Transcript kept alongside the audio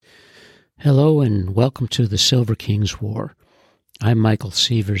Hello and welcome to the Silver Kings War. I'm Michael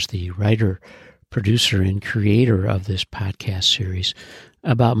Sievers, the writer, producer, and creator of this podcast series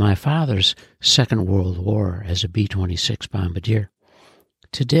about my father's Second World War as a B-26 bombardier.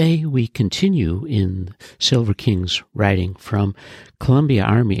 Today we continue in Silver Kings writing from Columbia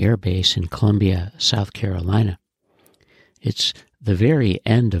Army Air Base in Columbia, South Carolina. It's the very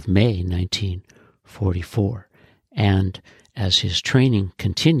end of May 1944, and as his training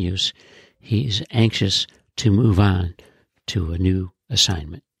continues, he's anxious to move on to a new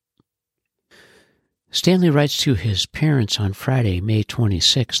assignment. Stanley writes to his parents on Friday, May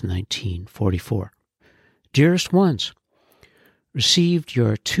 26, 1944. Dearest ones, received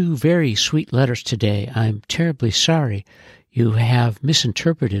your two very sweet letters today. I'm terribly sorry you have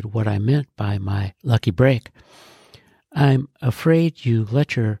misinterpreted what I meant by my lucky break. I'm afraid you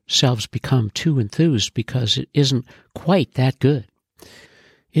let yourselves become too enthused because it isn't quite that good.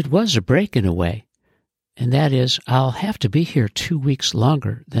 It was a break in a way, and that is I'll have to be here 2 weeks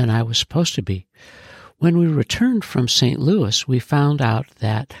longer than I was supposed to be. When we returned from St. Louis, we found out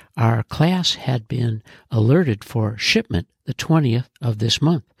that our class had been alerted for shipment the 20th of this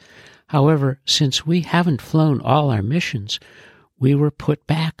month. However, since we haven't flown all our missions, we were put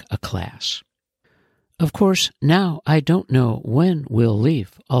back a class. Of course, now I don't know when we'll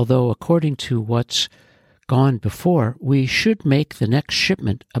leave, although according to what's gone before, we should make the next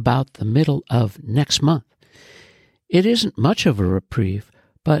shipment about the middle of next month. It isn't much of a reprieve,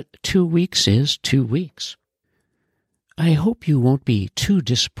 but 2 weeks is 2 weeks. I hope you won't be too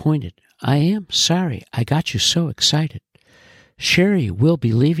disappointed. I am sorry I got you so excited. Sherry will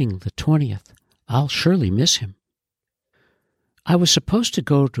be leaving the 20th. I'll surely miss him. I was supposed to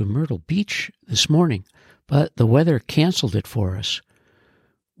go to Myrtle Beach this morning, but the weather canceled it for us.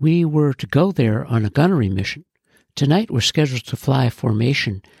 We were to go there on a gunnery mission. Tonight we're scheduled to fly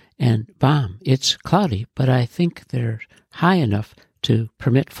formation and bomb. It's cloudy, but I think they're high enough to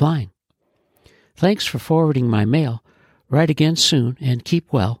permit flying. Thanks for forwarding my mail. Write again soon and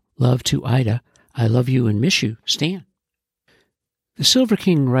keep well. Love to Ida. I love you and miss you, Stan. The Silver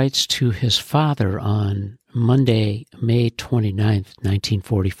King writes to his father on Monday, May 29th,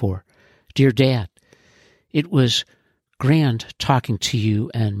 1944. Dear Dad, it was grand talking to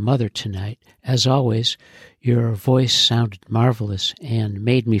you and Mother tonight. As always, your voice sounded marvelous and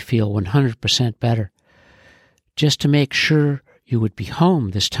made me feel 100% better. Just to make sure you would be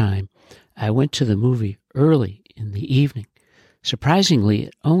home this time, I went to the movie early in the evening. Surprisingly,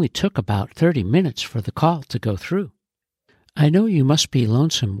 it only took about 30 minutes for the call to go through. I know you must be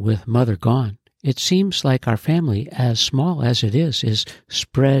lonesome with Mother gone. It seems like our family, as small as it is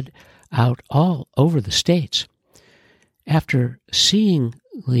spread out all over the States. After seeing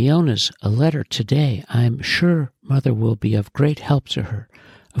Leona's letter today, I'm sure Mother will be of great help to her.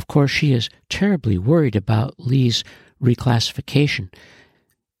 Of course, she is terribly worried about Lee's reclassification,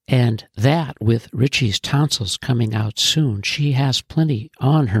 and that with Richie's tonsils coming out soon, she has plenty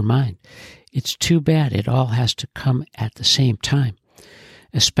on her mind. It's too bad it all has to come at the same time,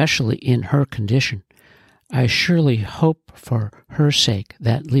 especially in her condition. I surely hope for her sake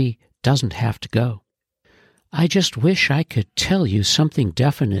that Lee doesn't have to go. I just wish I could tell you something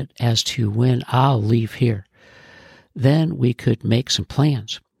definite as to when I'll leave here. Then we could make some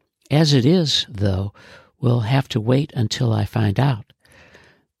plans. As it is, though, we'll have to wait until I find out.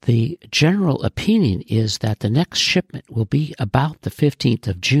 The general opinion is that the next shipment will be about the 15th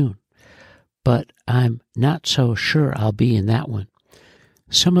of June, but I'm not so sure I'll be in that one.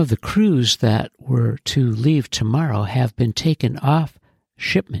 Some of the crews that were to leave tomorrow have been taken off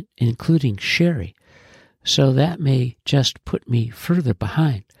shipment, including Sherry, so that may just put me further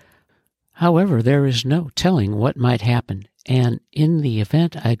behind. However, there is no telling what might happen, and in the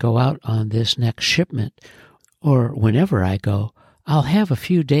event I go out on this next shipment, or whenever I go, I'll have a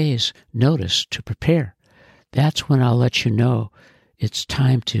few days' notice to prepare. That's when I'll let you know it's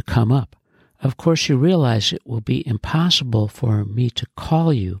time to come up. Of course, you realize it will be impossible for me to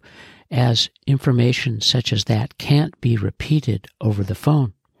call you, as information such as that can't be repeated over the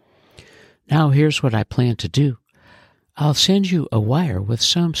phone. Now here's what I plan to do. I'll send you a wire with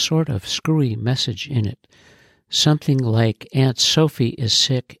some sort of screwy message in it. Something like Aunt Sophie is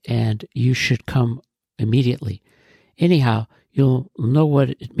sick and you should come immediately. Anyhow, you'll know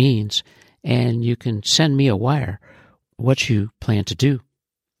what it means, and you can send me a wire what you plan to do.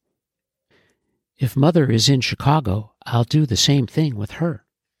 If Mother is in Chicago, I'll do the same thing with her.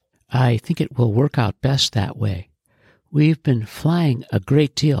 I think it will work out best that way. We've been flying a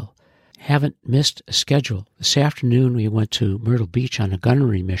great deal. Haven't missed a schedule. This afternoon we went to Myrtle Beach on a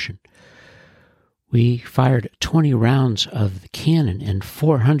gunnery mission. We fired 20 rounds of the cannon and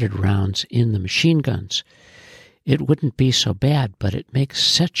 400 rounds in the machine guns. It wouldn't be so bad, but it makes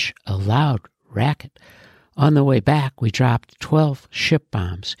such a loud racket. On the way back, we dropped 12 ship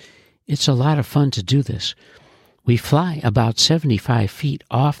bombs. It's a lot of fun to do this. We fly about 75 feet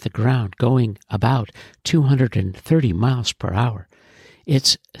off the ground, going about 230 miles per hour.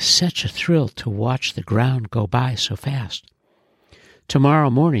 It's such a thrill to watch the ground go by so fast. Tomorrow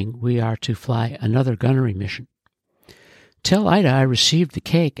morning, we are to fly another gunnery mission. Tell Ida I received the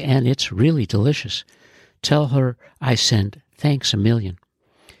cake, and it's really delicious. Tell her I send thanks a million.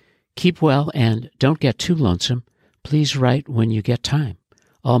 Keep well and don't get too lonesome. Please write when you get time.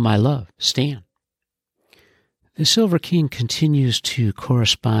 All my love, Stan. The Silver King continues to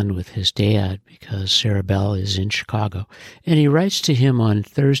correspond with his dad because Sarah Bell is in Chicago, and he writes to him on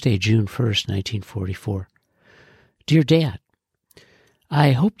Thursday, June 1st, 1944. Dear Dad,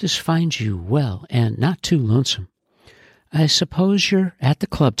 I hope this finds you well and not too lonesome. I suppose you're at the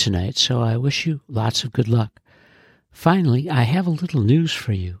club tonight, so I wish you lots of good luck. Finally, I have a little news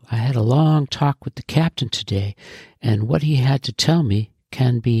for you. I had a long talk with the captain today, and what he had to tell me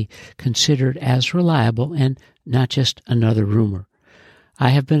can be considered as reliable and not just another rumor. I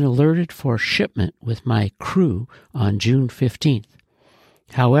have been alerted for shipment with my crew on June 15th.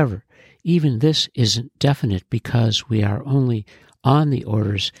 However, even this isn't definite because we are only on the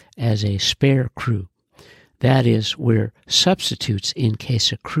orders as a spare crew. That is, we're substitutes in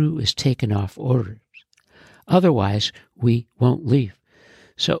case a crew is taken off orders. Otherwise, we won't leave.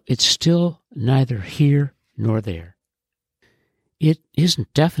 So it's still neither here nor there. It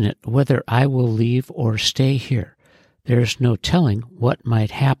isn't definite whether I will leave or stay here. There's no telling what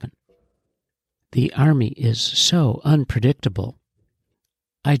might happen. The Army is so unpredictable.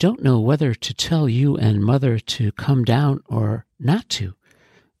 I don't know whether to tell you and Mother to come down or not to.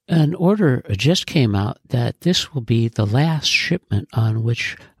 An order just came out that this will be the last shipment on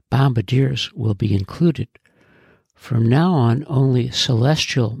which bombardiers will be included. From now on, only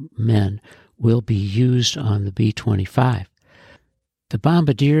Celestial men will be used on the B-25. The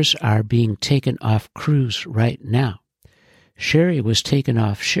bombardiers are being taken off crews right now. Sherry was taken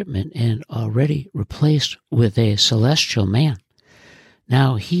off shipment and already replaced with a Celestial man.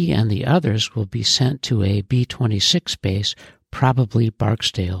 Now he and the others will be sent to a B-26 base, probably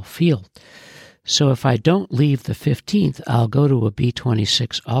Barksdale Field. So if I don't leave the 15th, I'll go to a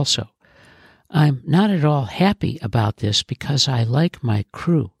B-26 also. I'm not at all happy about this because I like my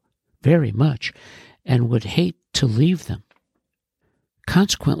crew very much and would hate to leave them.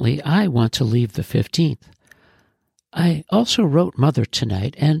 Consequently, I want to leave the 15th. I also wrote Mother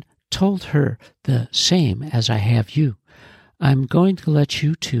tonight and told her the same as I have you. I'm going to let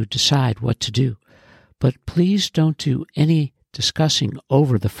you two decide what to do, but please don't do any discussing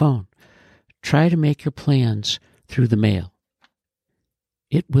over the phone. Try to make your plans through the mail.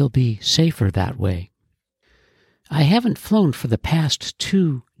 It will be safer that way. I haven't flown for the past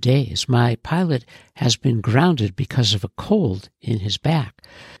 2 days. My pilot has been grounded because of a cold in his back.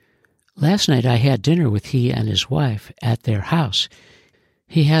 Last night I had dinner with he and his wife at their house.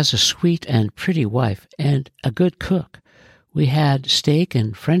 He has a sweet and pretty wife and a good cook. We had steak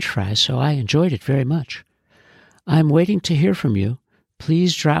and French fries, so I enjoyed it very much. I'm waiting to hear from you.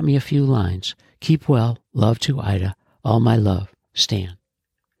 Please drop me a few lines. Keep well. Love to Ida. All my love, Stan.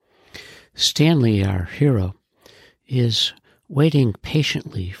 Stanley, our hero, is waiting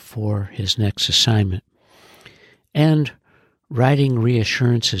patiently for his next assignment and writing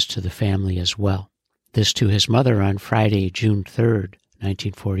reassurances to the family as well. This to his mother on Friday, June 3rd,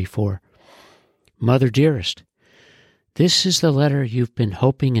 1944. Mother dearest, this is the letter you've been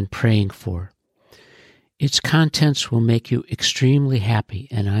hoping and praying for. Its contents will make you extremely happy,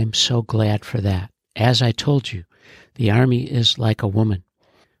 and I'm so glad for that. As I told you, the Army is like a woman.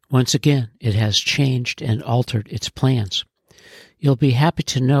 Once again, it has changed and altered its plans. You'll be happy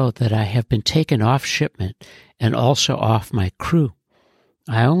to know that I have been taken off shipment and also off my crew.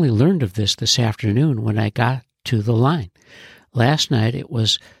 I only learned of this afternoon when I got to the line. Last night it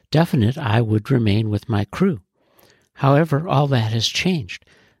was definite I would remain with my crew. However, all that has changed.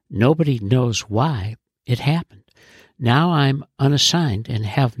 Nobody knows why it happened. Now I'm unassigned and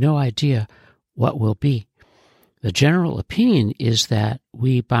have no idea what will be. The general opinion is that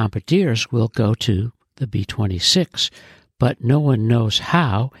we bombardiers will go to the B-26, but no one knows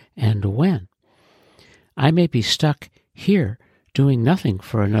how and when. I may be stuck here doing nothing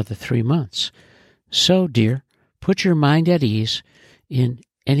for another 3 months. So, dear, put your mind at ease. In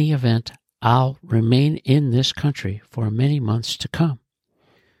any event, I'll remain in this country for many months to come.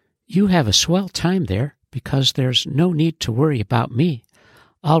 You have a swell time there because there's no need to worry about me.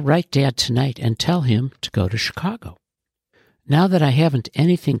 I'll write Dad tonight and tell him to go to Chicago. Now that I haven't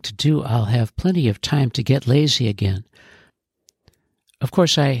anything to do, I'll have plenty of time to get lazy again. Of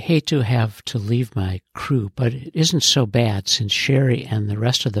course, I hate to have to leave my crew, but it isn't so bad since Sherry and the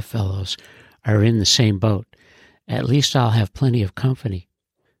rest of the fellows are in the same boat. At least I'll have plenty of company.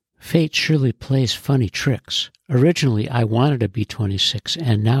 Fate surely plays funny tricks. Originally, I wanted a B-26,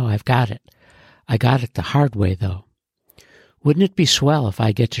 and now I've got it. I got it the hard way, though. Wouldn't it be swell if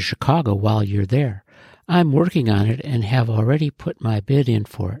I get to Chicago while you're there? I'm working on it and have already put my bid in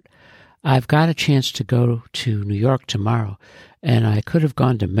for it. I've got a chance to go to New York tomorrow, and I could have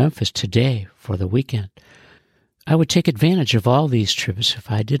gone to Memphis today for the weekend. I would take advantage of all these trips if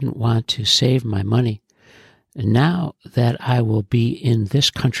I didn't want to save my money. And now that I will be in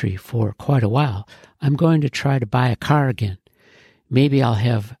this country for quite a while, I'm going to try to buy a car again. Maybe I'll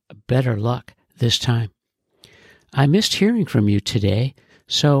have better luck this time. I missed hearing from you today,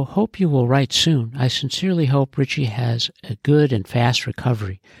 so hope you will write soon. I sincerely hope Richie has a good and fast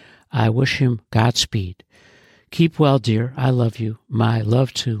recovery. I wish him Godspeed. Keep well, dear. I love you. My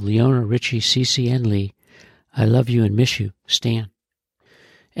love to Leona, Richie, Cece, and Lee. I love you and miss you, Stan.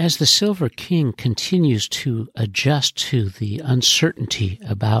 As the Silver King continues to adjust to the uncertainty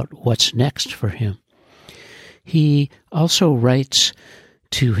about what's next for him, he also writes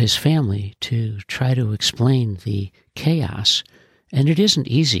to his family to try to explain the chaos, and it isn't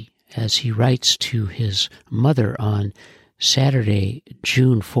easy, as he writes to his mother on Saturday,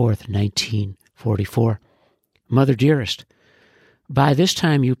 June 4th, 1944. Mother dearest, by this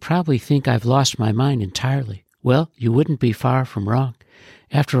time you probably think I've lost my mind entirely. Well, you wouldn't be far from wrong.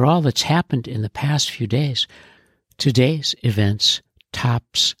 After all that's happened in the past few days, today's events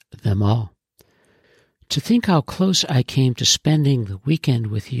tops them all. To think how close I came to spending the weekend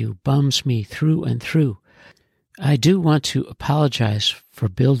with you bums me through and through. I do want to apologize for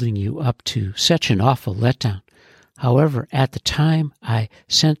building you up to such an awful letdown. However, at the time I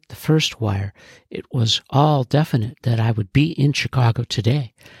sent the first wire, it was all definite that I would be in Chicago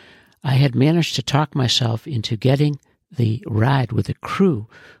today. I had managed to talk myself into getting the ride with a crew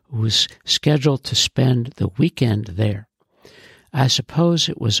who was scheduled to spend the weekend there. I suppose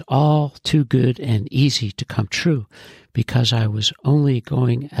it was all too good and easy to come true because I was only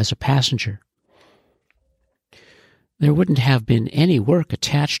going as a passenger. There wouldn't have been any work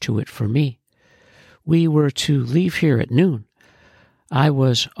attached to it for me. We were to leave here at noon. I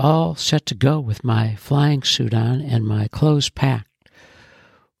was all set to go with my flying suit on and my clothes packed,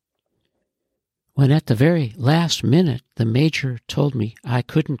 when at the very last minute the major told me I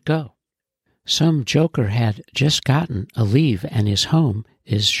couldn't go. Some joker had just gotten a leave and his home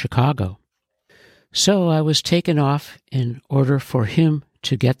is Chicago. So I was taken off in order for him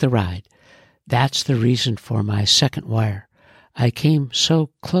to get the ride. That's the reason for my second wire. I came so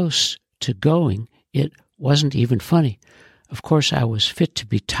close to going, it wasn't even funny. Of course, I was fit to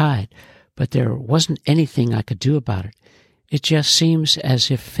be tied, but there wasn't anything I could do about it. It just seems as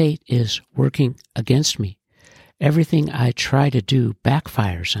if fate is working against me. Everything I try to do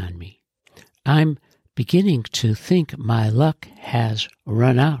backfires on me. I'm beginning to think my luck has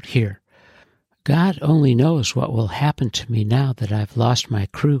run out here. God only knows what will happen to me now that I've lost my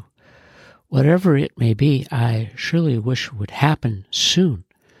crew. Whatever it may be, I surely wish would happen soon.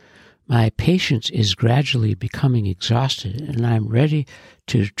 My patience is gradually becoming exhausted, and I'm ready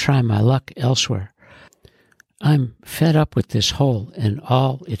to try my luck elsewhere. I'm fed up with this hole and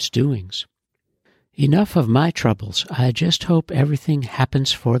all its doings. Enough of my troubles. I just hope everything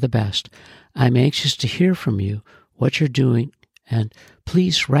happens for the best. I'm anxious to hear from you, what you're doing, and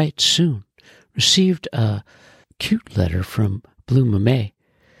please write soon. Received a cute letter from Blue Mame.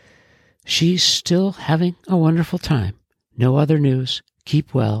 She's still having a wonderful time. No other news.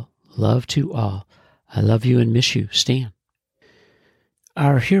 Keep well. Love to all. I love you and miss you, Stan.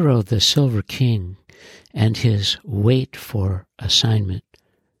 Our hero, the Silver King, and his wait for assignment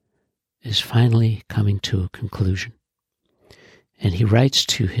is finally coming to a conclusion. And he writes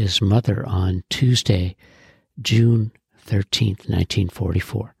to his mother on Tuesday, June 13th,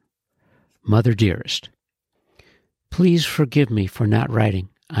 1944. Mother dearest, please forgive me for not writing.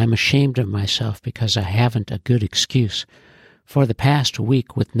 I'm ashamed of myself because I haven't a good excuse. For the past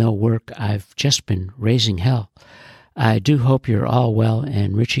week with no work, I've just been raising hell. I do hope you're all well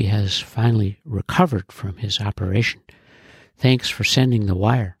and Richie has finally recovered from his operation. Thanks for sending the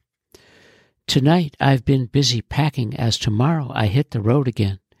wire. Tonight I've been busy packing as tomorrow I hit the road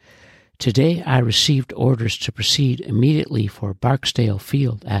again. Today I received orders to proceed immediately for Barksdale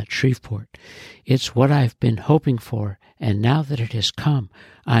Field at Shreveport. It's what I've been hoping for, and now that it has come,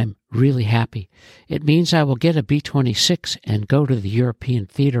 I'm really happy. It means I will get a B-26 and go to the European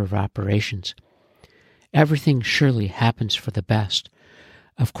Theater of Operations. Everything surely happens for the best.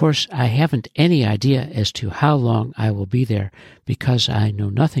 Of course, I haven't any idea as to how long I will be there because I know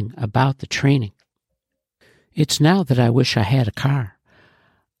nothing about the training. It's now that I wish I had a car.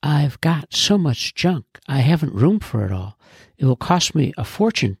 I've got so much junk, I haven't room for it all. It will cost me a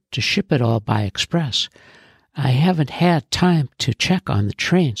fortune to ship it all by express. I haven't had time to check on the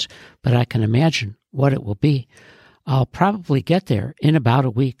trains, but I can imagine what it will be. I'll probably get there in about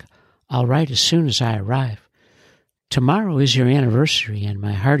a week. I'll write as soon as I arrive. Tomorrow is your anniversary, and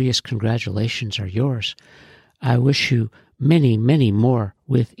my heartiest congratulations are yours. I wish you many, many more,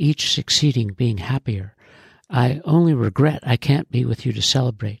 with each succeeding being happier. I only regret I can't be with you to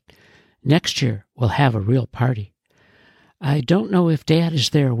celebrate. Next year we'll have a real party. I don't know if Dad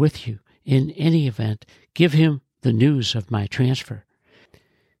is there with you. In any event, give him the news of my transfer.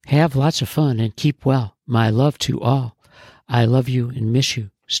 Have lots of fun and keep well. My love to all. I love you and miss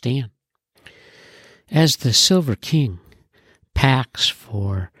you, Stan. As the Silver King packs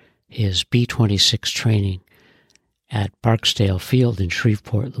for his B-26 training at Barksdale Field in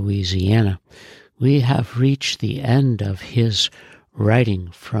Shreveport, Louisiana, we have reached the end of his writing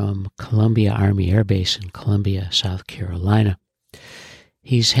from Columbia Army Air Base in Columbia, South Carolina.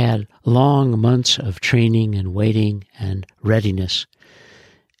 He's had long months of training and waiting and readiness,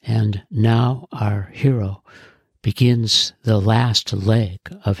 and now our hero begins the last leg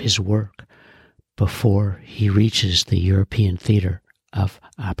of his work before he reaches the European Theater of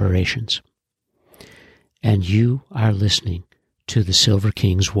Operations. And you are listening to the Silver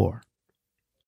King's War.